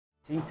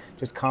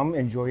Just come,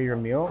 enjoy your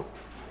meal.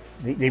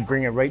 They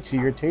bring it right to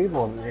your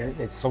table.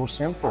 It's so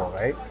simple,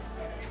 right?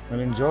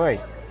 And enjoy.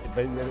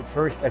 But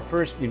at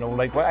first,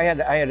 like I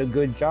had a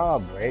good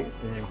job, right?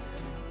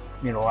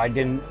 And, I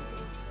didn't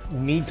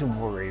need to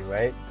worry,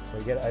 right? So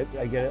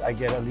I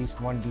get at least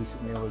one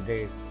decent meal a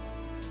day.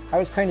 I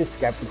was kind of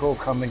skeptical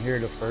coming here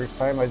the first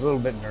time. I was a little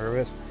bit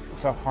nervous.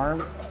 It's a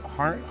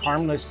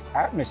harmless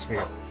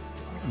atmosphere.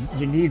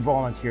 You need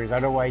volunteers,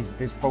 otherwise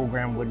this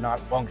program would not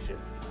function.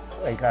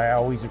 Like, I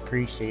always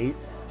appreciate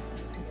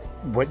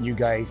what you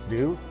guys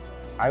do.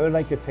 I would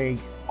like to thank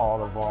all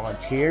the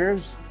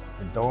volunteers,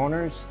 the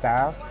donors,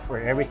 staff, for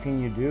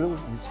everything you do.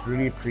 It's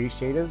really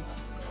appreciated.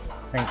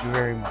 Thank you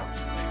very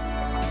much.